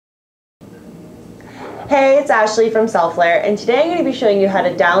Hey, it's Ashley from Cellflare, and today I'm going to be showing you how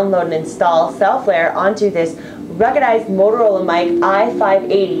to download and install Cellflare onto this ruggedized Motorola Mike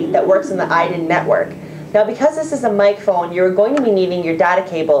i580 that works on the iDEN network. Now, because this is a mic phone, you're going to be needing your data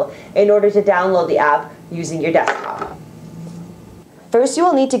cable in order to download the app using your desktop. First, you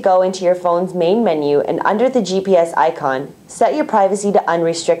will need to go into your phone's main menu and under the GPS icon, set your privacy to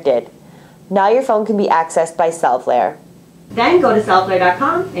unrestricted. Now your phone can be accessed by Cellflare. Then go to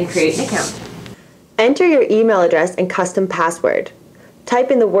cellflare.com and create an account. Enter your email address and custom password.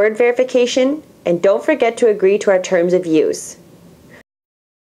 Type in the word verification and don't forget to agree to our terms of use.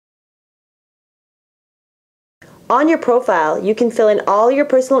 On your profile, you can fill in all your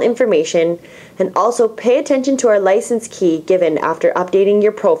personal information and also pay attention to our license key given after updating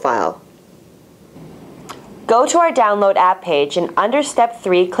your profile. Go to our download app page and under step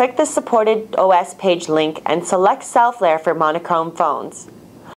 3, click the supported OS page link and select Cellflare for monochrome phones.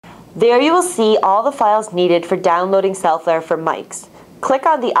 There you will see all the files needed for downloading Cellflare for mics. Click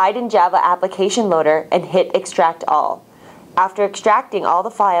on the iDEN Java application loader and hit extract all. After extracting all the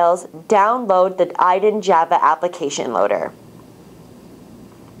files, download the iDEN Java application loader.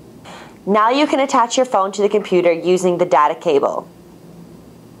 Now you can attach your phone to the computer using the data cable.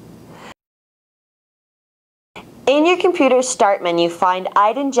 In your computer's start menu, find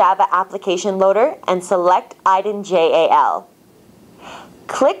iDEN Java application loader and select iDEN JAL.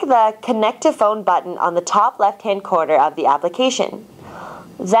 Click the Connect to Phone button on the top left-hand corner of the application.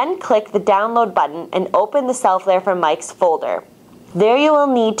 Then click the Download button and open the Cellflare for Mics folder. There you will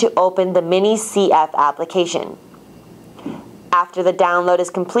need to open the Mini CF application. After the download is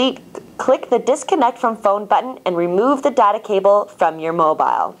complete, click the Disconnect from Phone button and remove the data cable from your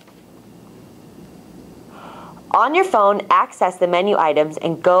mobile. On your phone, access the menu items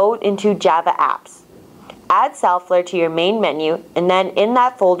and go into Java Apps. Add Cellflare to your main menu, and then in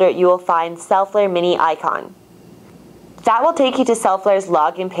that folder you will find Cellflare Mini icon. That will take you to Cellflare's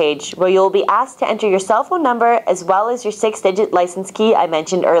login page where you will be asked to enter your cell phone number as well as your 6-digit license key I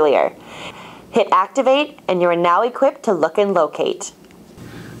mentioned earlier. Hit activate and you are now equipped to look and locate.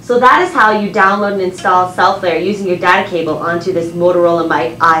 So that is how you download and install Cellflare using your data cable onto this Motorola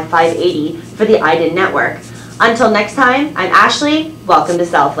Mike i580 for the iDEN network. Until next time, I'm Ashley. Welcome to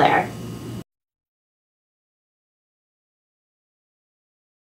Cellflare.